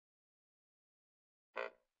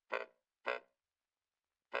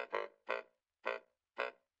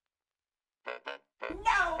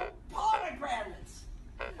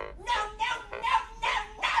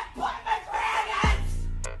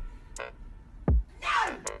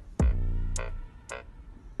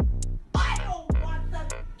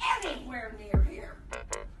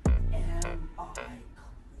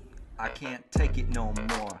can't take it no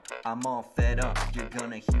more. I'm all fed up, you're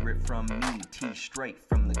gonna hear it from me, tea straight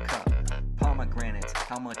from the cup. Pomegranates,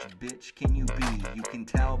 how much bitch can you be? You can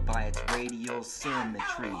tell by its radial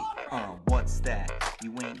symmetry. What's that?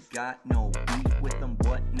 You ain't got no beef with them,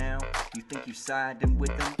 what now? You think you siding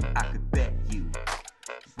with them? I could bet you.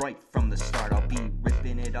 Right from the start, I'll be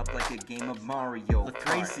ripping it up like a game of Mario Kart.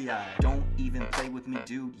 Crazy eye. Don't even play with me,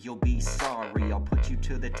 dude, you'll be sorry. I'll put you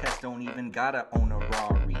to the test, don't even gotta own a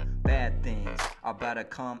Rari. Bad things are about to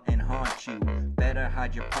come and haunt you. Better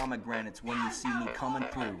hide your pomegranates when you see me coming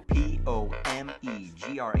through. Pomegranate.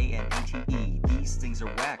 These things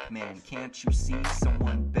are whack, man, can't you see?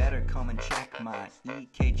 Someone better come and check my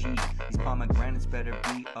EKG. These pomegranates better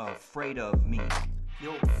be afraid of me.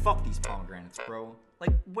 Yo, fuck these pomegranates, bro.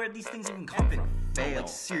 Like, where'd these things even come from? Fail. Like,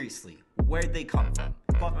 seriously, where'd they come from?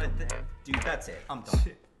 Fuck them, man. Dude, that's it. I'm done.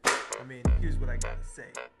 Shit. I mean, here's what I gotta say.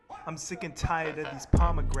 I'm sick and tired of these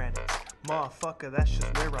pomegranates. Motherfucker, that's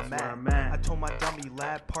just where I'm at. I told my dummy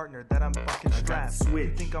lab partner that I'm fucking strapped.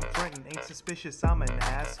 You think I'm frontin', ain't suspicious, I'm an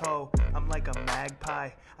asshole. I'm like a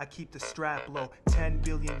magpie, I keep the strap low. 10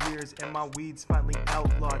 billion years and my weed's finally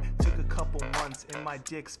outlawed. Took a couple months and my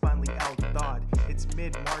dick's finally outthawed. It's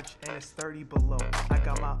mid-March and it's 30 below. I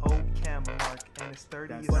got my old cam mark and it's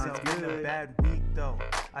 30 itself. Been a bad week though.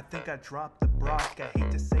 I think I dropped the Brock. I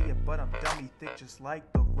hate to say it, but I'm dummy thick just like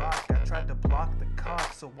the Rock. I tried to block the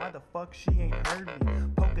cock, so why the fuck she ain't heard me?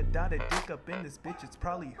 Polka dotted dick up in this bitch, it's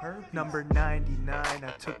probably her. Number 99,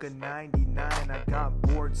 I took a 99. I got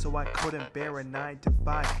bored, so I couldn't bear a 9 to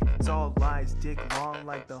 5. It's all lies, dick long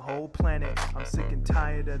like the whole planet. I'm sick and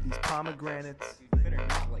tired of these pomegranates. You better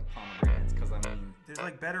not like pomegranates, cause I mean, there's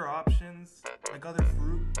like better options, like other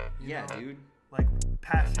fruit. Yeah, know? dude. Like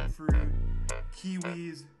passion fruit,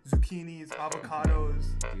 kiwis, zucchinis, avocados.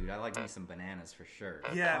 Dude, I like me some bananas for sure.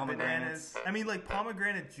 Yeah, bananas. I mean, like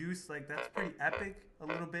pomegranate juice, like that's pretty epic a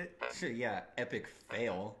little bit. Sure, yeah, epic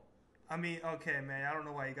fail. I mean, okay, man, I don't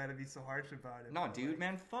know why you gotta be so harsh about it. No, dude,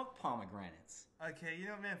 man, fuck pomegranates. Okay, you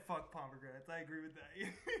know, man, fuck pomegranates. I agree with that.